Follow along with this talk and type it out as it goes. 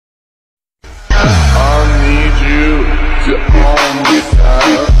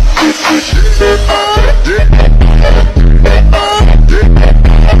Hai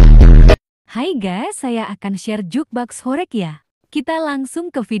guys, saya akan share Jukebox Horeg ya. Kita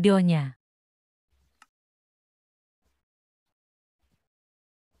langsung ke videonya.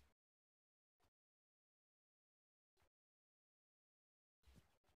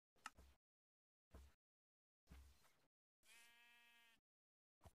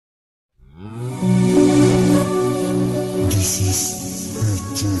 This is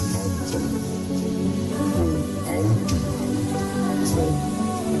DJ Hunter Audio from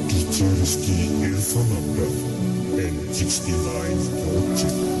DJ Rizky Irfananda and 69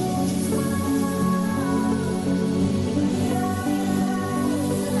 Project.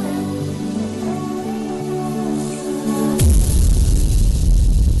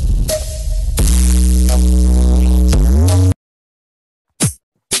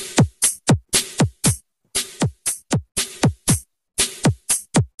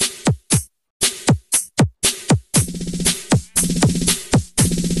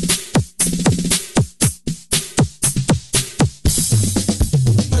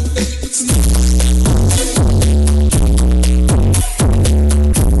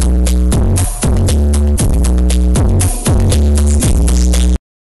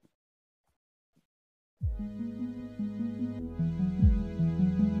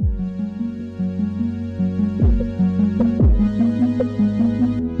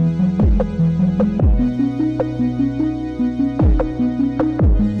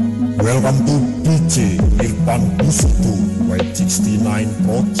 Welcome to DJ Irfan Musiku by 69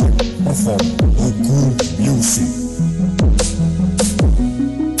 Project perform Oku Music.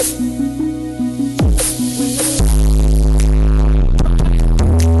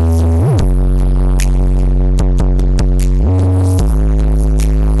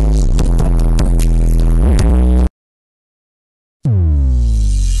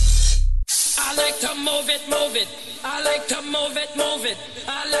 I like to move it, move it. I like to move it, move it.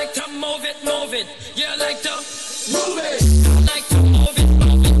 I like to move it, move it. You like to move it. I like to move it,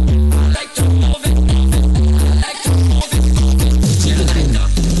 move it. I like to move it, move it. I like to move it, move it. You like to move it. I like to move it,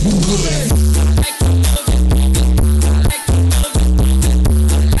 move it. I like to move it, move it. I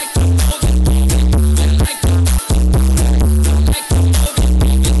like to move it, move it. You like to move it. I like to move it, move it. I like to move it, move it.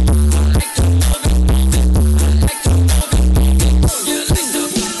 I like to move it, move it. You like to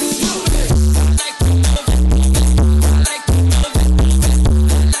move it. I like to move it, move it. I like to move it, move it. I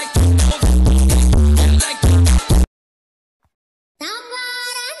like to move it, move it. You like to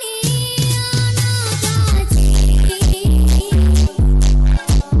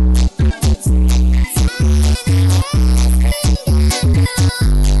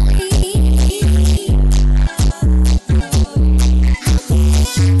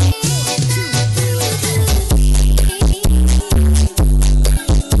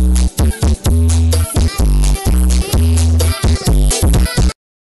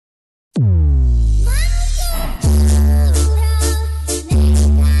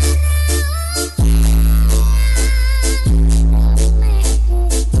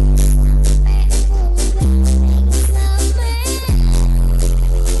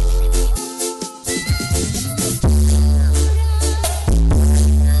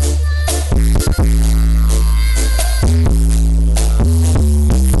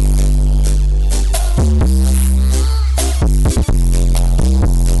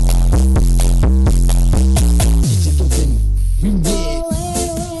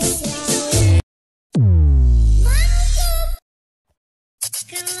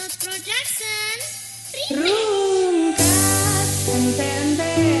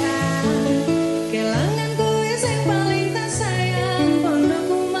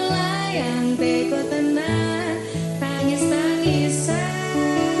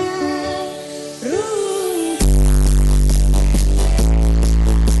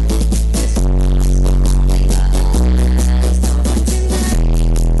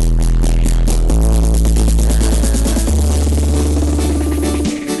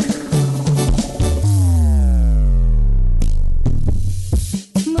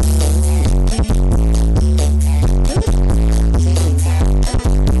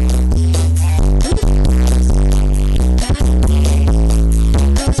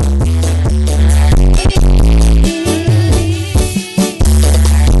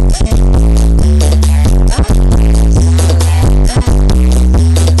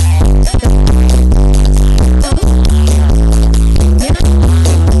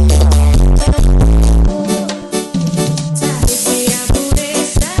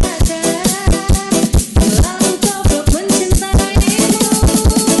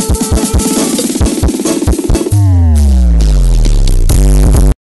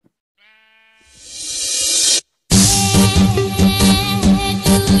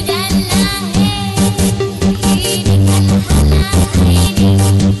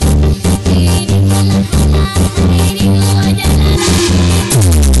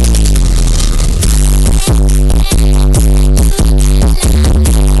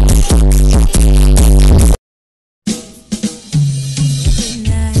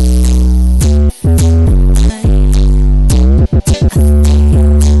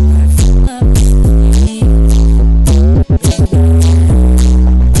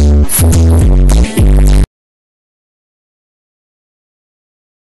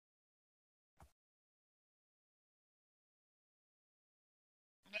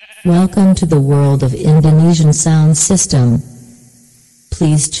Welcome to the world of Indonesian sound system.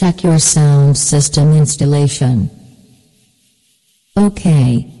 Please check your sound system installation.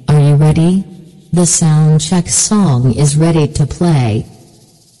 Okay, are you ready? The sound check song is ready to play.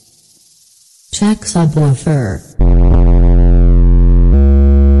 Check subwoofer.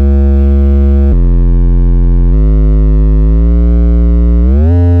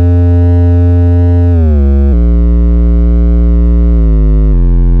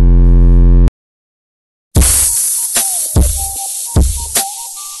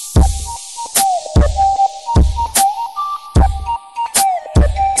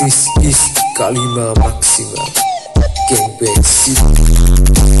 This is Kalima Maksimal Gangbang City.